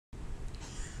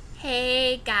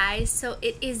Hey guys, so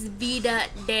it is VEDA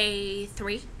day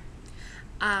 3.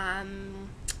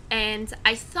 And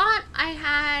I thought I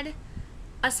had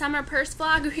a summer purse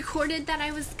vlog recorded that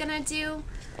I was gonna do,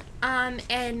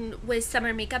 and with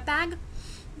summer makeup bag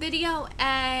video,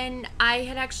 and I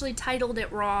had actually titled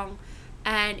it wrong,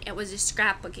 and it was a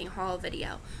scrapbooking haul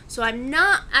video. So I'm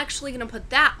not actually gonna put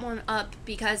that one up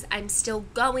because I'm still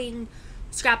going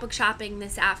scrapbook shopping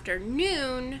this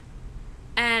afternoon,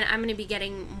 and I'm going to be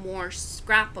getting more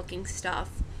scrapbooking stuff,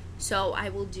 so I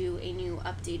will do a new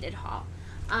updated haul.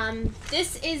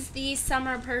 This is the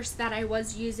summer purse that I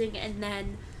was using, and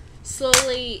then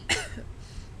slowly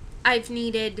I've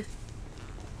needed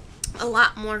a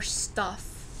lot more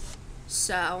stuff,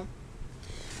 so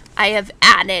I have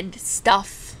added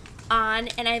stuff on,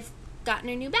 and I've gotten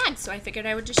a new bag, so I figured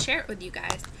I would just share it with you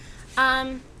guys.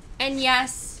 And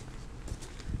yes,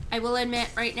 I will admit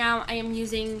right now I am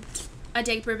using a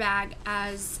diaper bag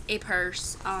as a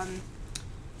purse.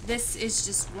 This is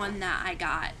just one that I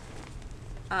got.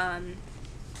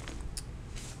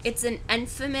 It's an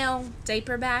Enfamil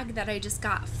diaper bag that I just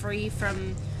got free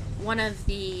from one of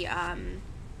the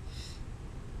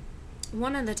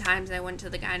times I went to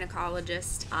the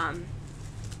gynecologist.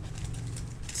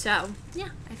 So yeah,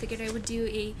 I figured I would do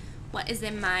a what is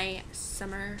in my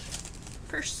summer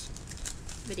purse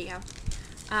video.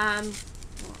 Well,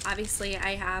 obviously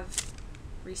I have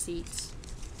receipts.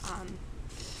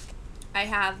 I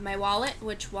have my wallet,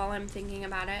 which while I'm thinking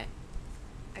about it,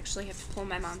 I actually have to pull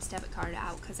my mom's debit card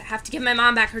out because I have to give my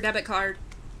mom back her debit card.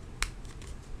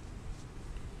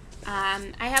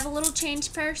 I have a little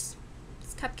change purse.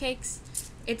 It's cupcakes.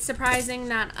 It's surprising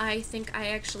that I think I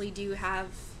actually do have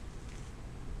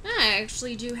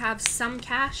some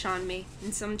cash on me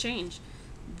and some change.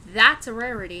 That's a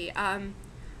rarity. I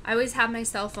always have my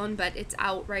cell phone, but it's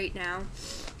out right now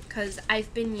because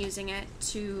I've been using it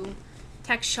to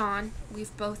text Sean.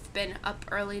 We've both been up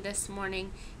early this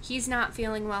morning. He's not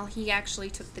feeling well. He actually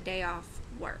took the day off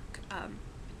work.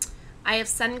 I have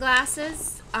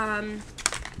sunglasses. I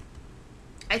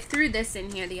threw this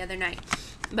in here the other night,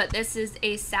 but this is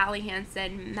a Sally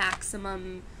Hansen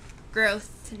Maximum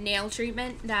Growth nail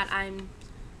treatment that I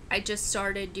just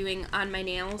started doing on my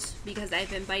nails because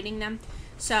I've been biting them.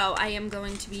 So I am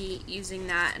going to be using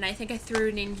that, and I think I threw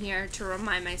it in here to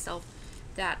remind myself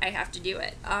that I have to do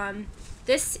it.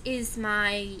 This is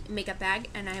my makeup bag,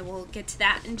 and I will get to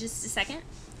that in just a second.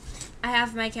 I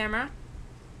have my camera.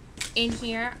 In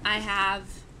here, I have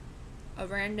a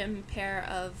random pair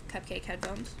of cupcake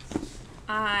headphones.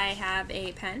 I have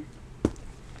a pen.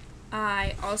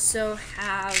 I also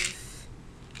have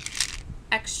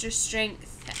Extra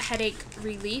Strength Headache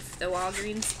Relief, the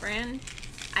Walgreens brand.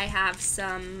 I have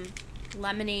some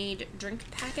lemonade drink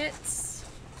packets.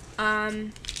 I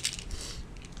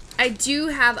do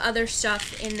have other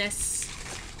stuff in this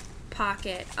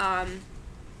pocket.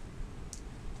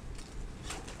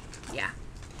 Yeah.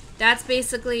 That's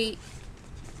basically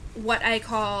what I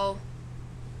call,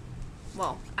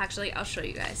 well, actually, I'll show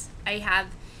you guys. I have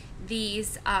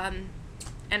these, and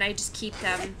I just keep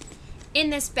them in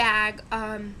this bag,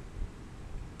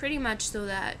 pretty much so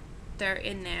that they're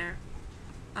in there.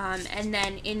 And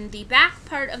then in the back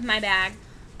part of my bag,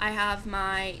 I have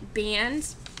my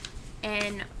bands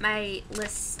and my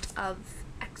list of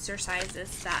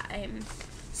exercises that I'm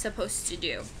supposed to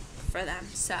do for them.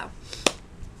 So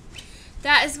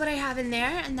that is what I have in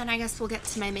there, and then I guess we'll get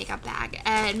to my makeup bag.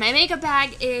 And my makeup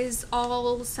bag is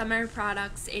all summer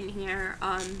products in here,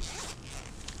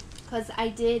 because I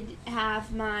did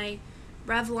have my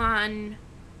Revlon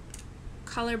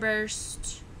Color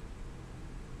Burst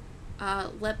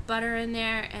lip butter in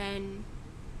there, and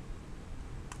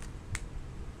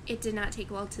it did not take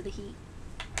well to the heat,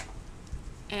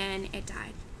 and it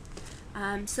died.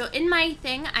 So in my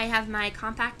thing, I have my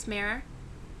compact mirror.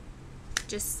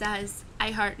 Just says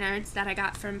I Heart Nerds that I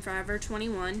got from Forever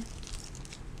 21.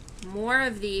 More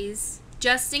of these,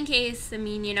 just in case. I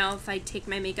mean, you know, if I take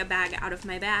my makeup bag out of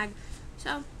my bag.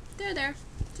 So they're there,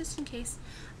 just in case.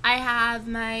 I have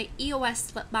my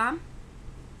EOS lip balm,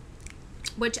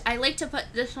 which I like to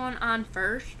put this one on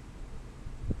first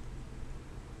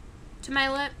to my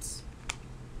lips.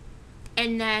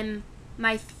 And then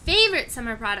my favorite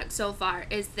summer product so far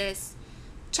is this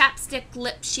Chapstick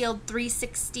Lip Shield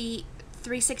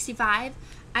 365.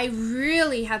 I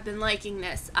really have been liking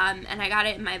this, and I got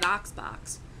it in my box.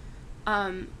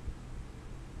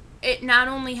 It not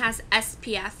only has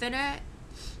SPF in it,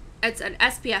 it's an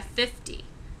SPF 50,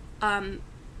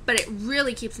 but it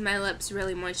really keeps my lips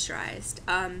really moisturized.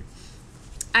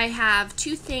 I have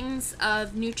 2 things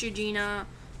of Neutrogena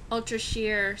Ultra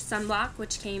Sheer Sunblock,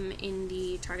 which came in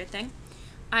the Target thing.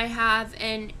 I have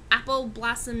an Apple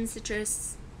Blossom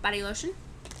Citrus Body Lotion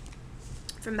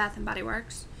from Bath & Body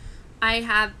Works. I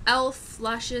have e.l.f.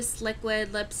 Luscious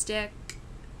Liquid Lipstick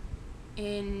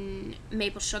in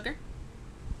Maple Sugar.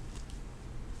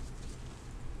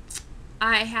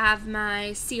 I have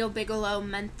my Seal Bigelow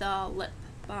Menthol Lip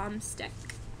Balm Stick.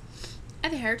 I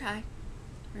have a hair tie.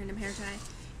 Random hair tie.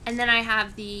 And then I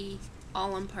have the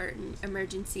all-important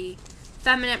emergency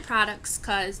feminine products,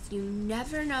 because you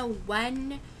never know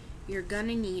when you're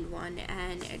gonna need one,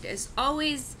 and it is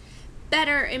always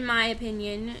better, in my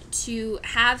opinion, to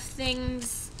have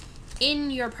things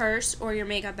in your purse or your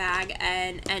makeup bag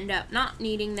and end up not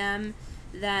needing them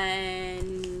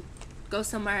than go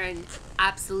somewhere and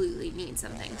absolutely need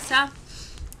something. So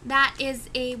that is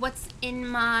a what's in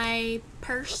my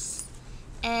purse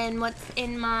and what's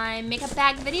in my makeup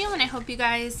bag video, and I hope you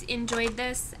guys enjoyed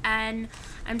this. And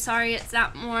I'm sorry it's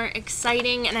not more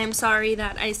exciting, and I'm sorry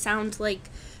that I sound like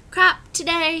crap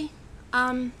today.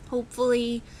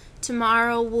 Hopefully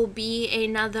tomorrow will be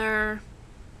another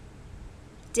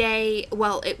day.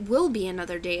 Well, it will be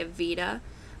another day of VEDA.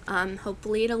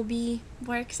 Hopefully it'll be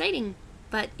more exciting.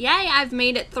 But yay, I've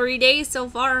made it 3 days so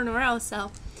far in a row,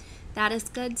 so that is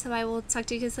good. So I will talk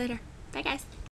to you guys later. Bye, guys.